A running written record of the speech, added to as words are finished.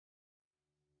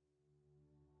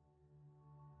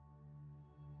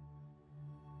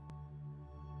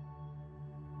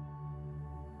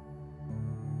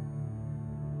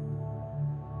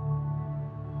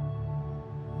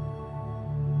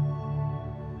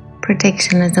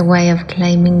protection as a way of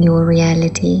claiming your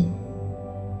reality,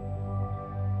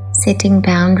 setting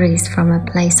boundaries from a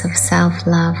place of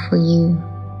self-love for you.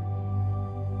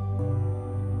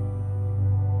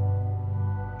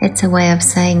 It's a way of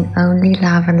saying only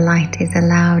love and light is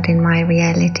allowed in my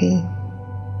reality,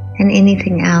 and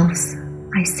anything else,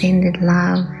 I send it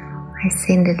love, I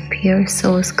send it pure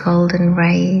source golden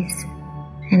rays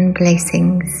and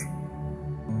blessings,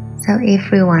 so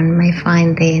everyone may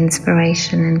find their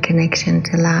inspiration and connection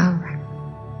to love.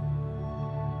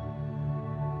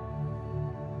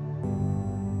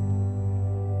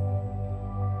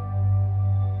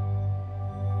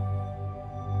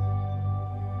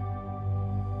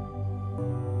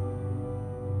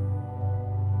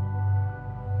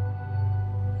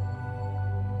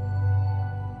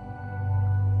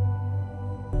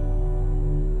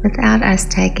 Without us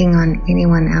taking on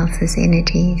anyone else's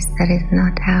energies that is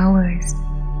not ours.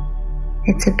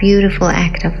 It's a beautiful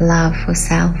act of love for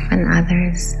self and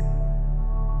others.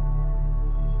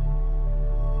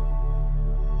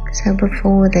 So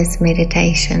before this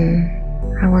meditation,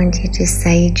 I want you to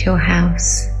sage your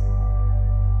house,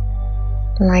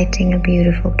 lighting a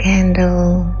beautiful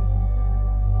candle,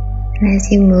 and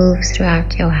as you move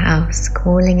throughout your house,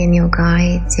 calling in your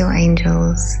guides, your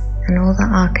angels, and all the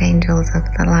archangels of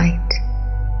the light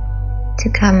to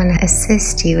come and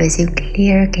assist you as you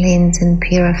clear, cleanse and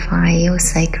purify your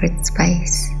sacred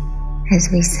space as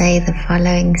we say the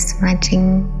following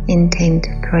smudging intent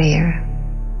prayer.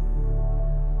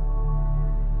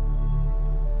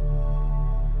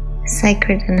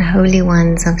 Sacred and holy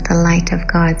ones of the light of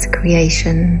God's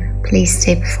creation, please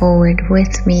step forward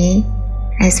with me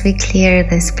as we clear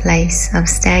this place of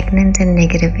stagnant and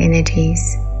negative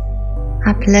energies,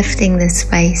 uplifting the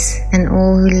space and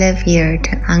all who live here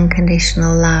to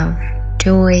unconditional love,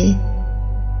 joy,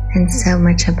 and so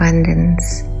much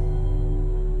abundance.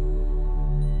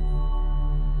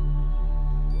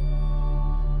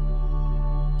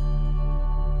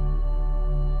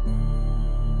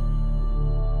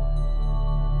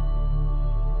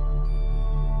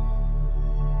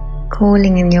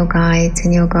 Calling in your guides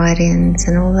and your guardians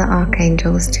and all the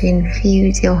archangels to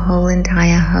infuse your whole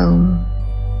entire home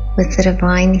with the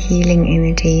divine healing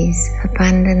energies,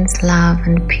 abundance, love,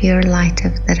 and pure light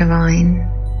of the divine.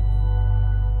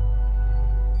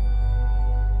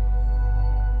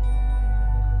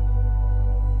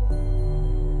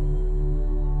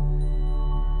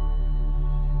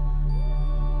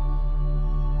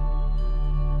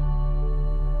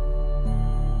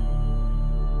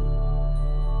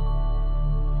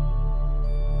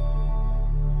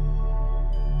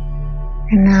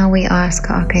 And now we ask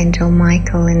Archangel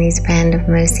Michael and his band of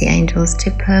mercy angels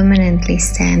to permanently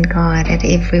stand guard at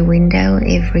every window,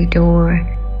 every door,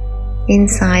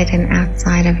 inside and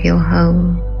outside of your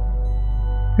home,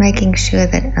 making sure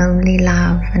that only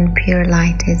love and pure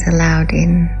light is allowed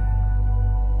in.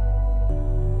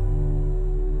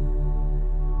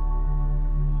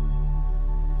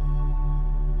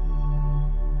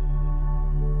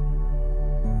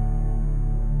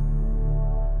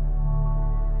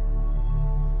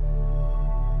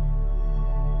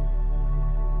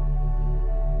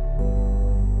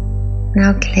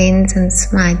 Now cleanse and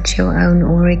smudge your own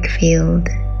auric field,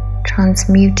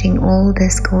 transmuting all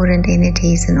discordant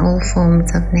energies and all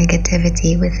forms of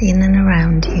negativity within and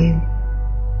around you,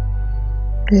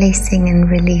 blessing and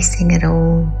releasing it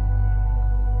all.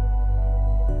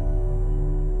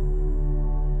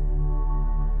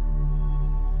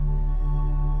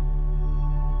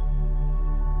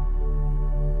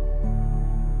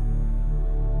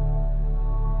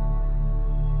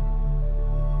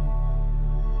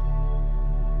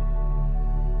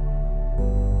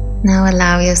 Now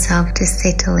allow yourself to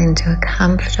settle into a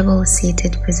comfortable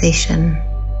seated position,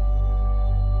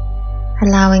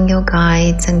 allowing your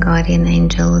guides and guardian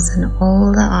angels and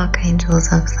all the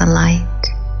archangels of the light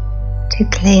to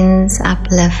cleanse,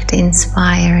 uplift,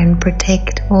 inspire, and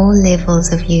protect all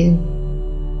levels of you.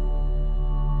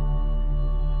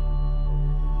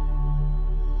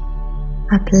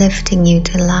 Uplifting you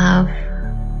to love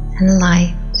and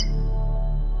light.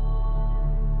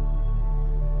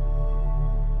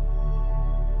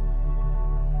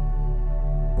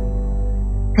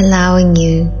 Allowing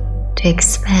you to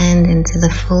expand into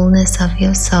the fullness of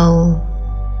your soul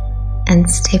and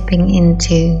stepping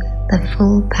into the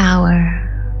full power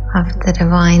of the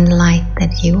divine light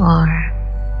that you are.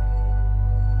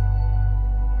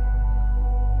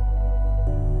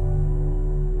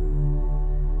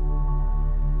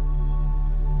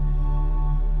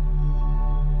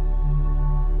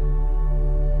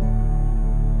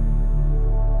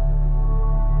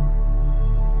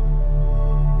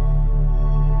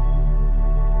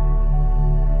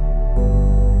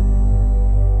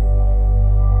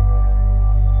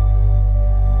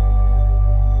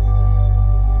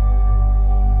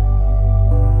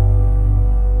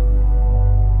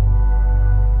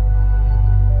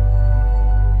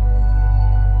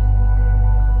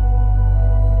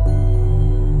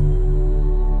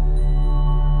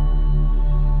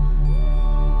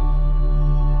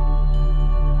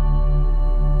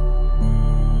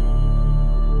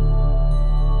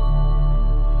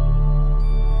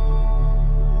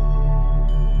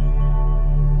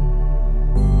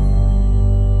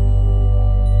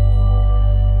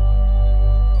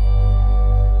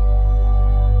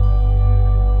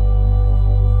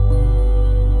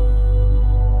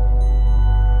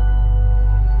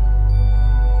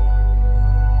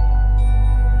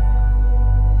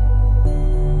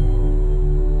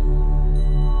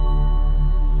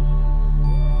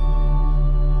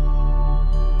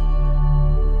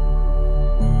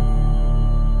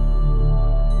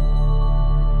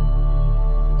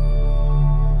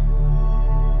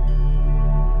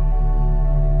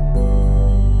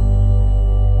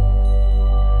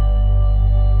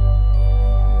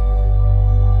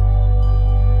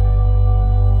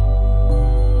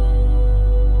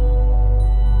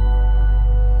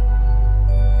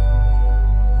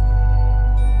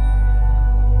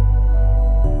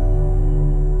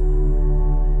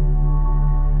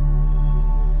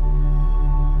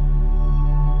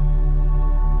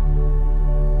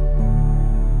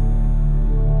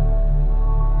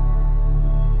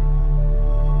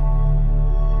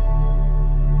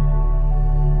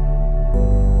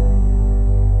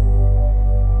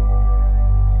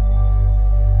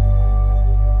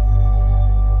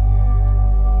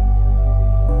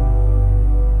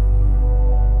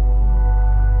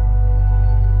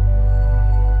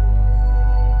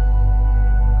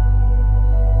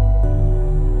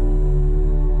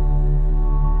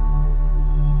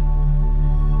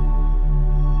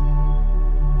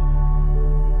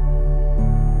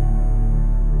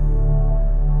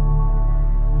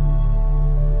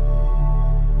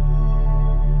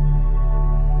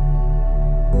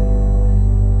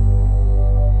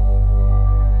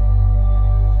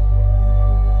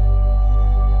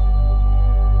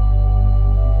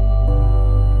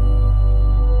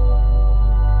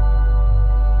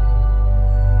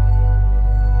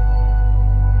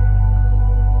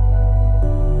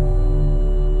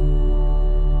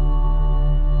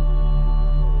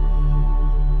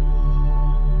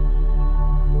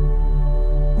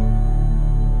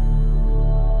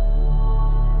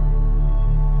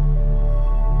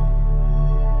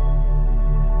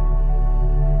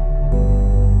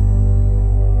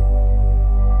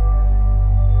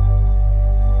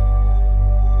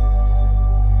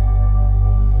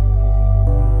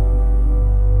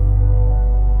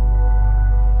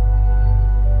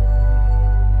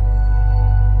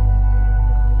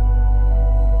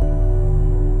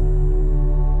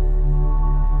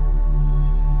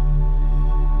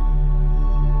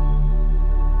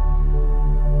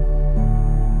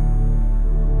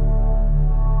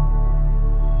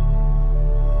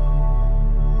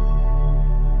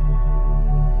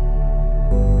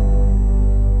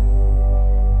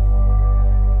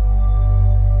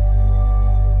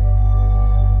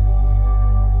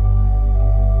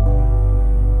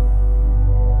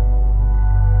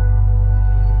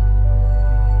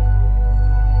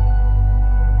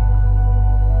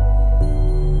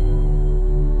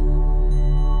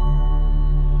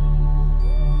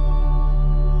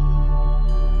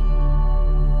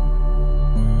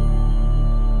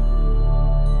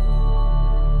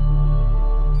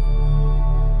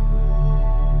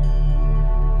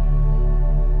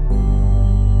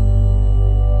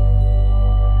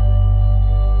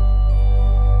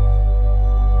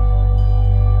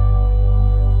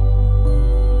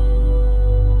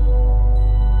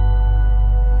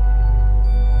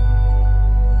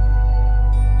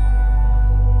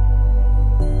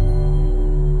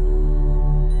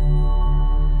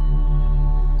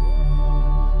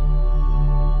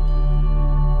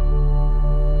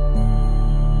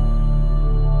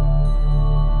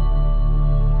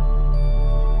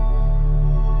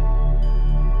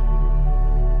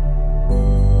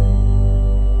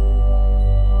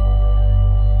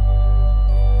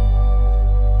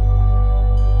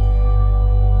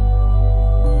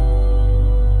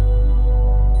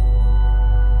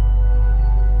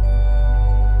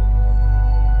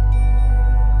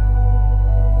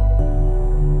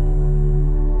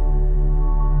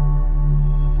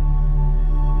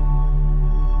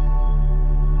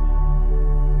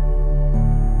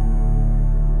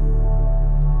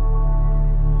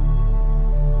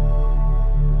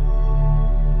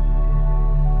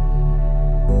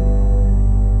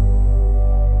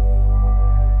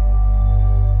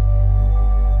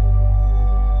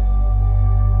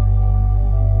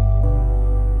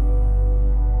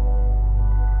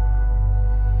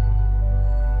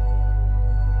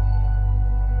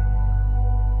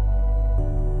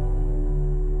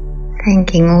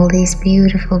 thanking all these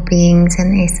beautiful beings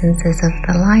and essences of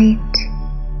the light.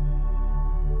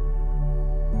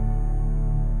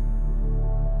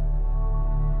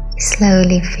 You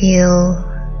slowly feel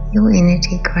your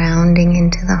energy grounding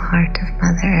into the heart of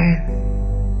Mother Earth.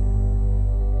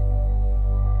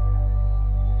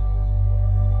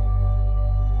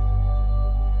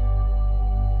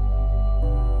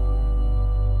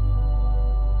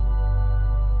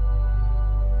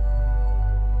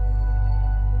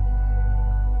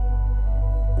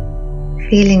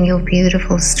 Feeling your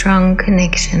beautiful, strong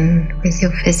connection with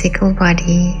your physical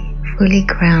body fully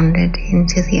grounded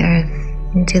into the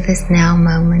earth, into this now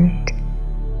moment.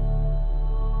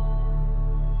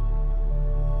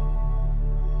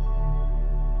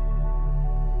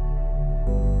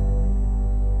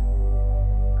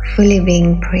 Fully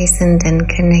being present and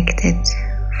connected,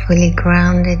 fully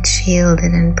grounded,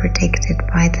 shielded and protected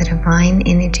by the divine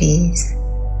energies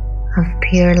of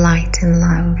pure light and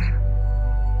love.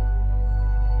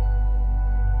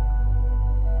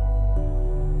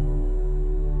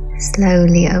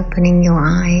 Slowly opening your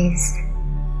eyes.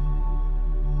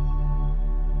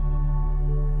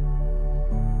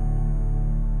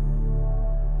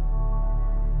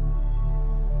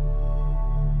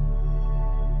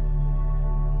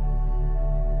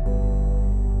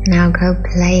 Now go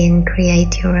play and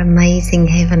create your amazing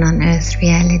heaven on earth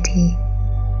reality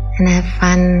and have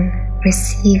fun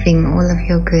receiving all of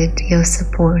your good, your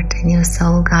support and your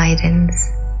soul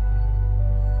guidance.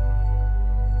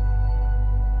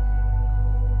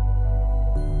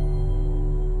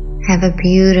 Have a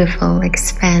beautiful,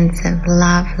 expansive,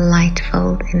 love,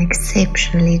 light-filled and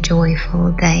exceptionally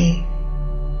joyful day.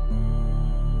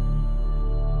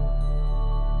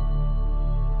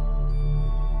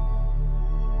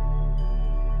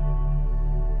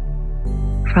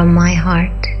 From my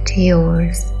heart to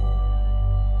yours.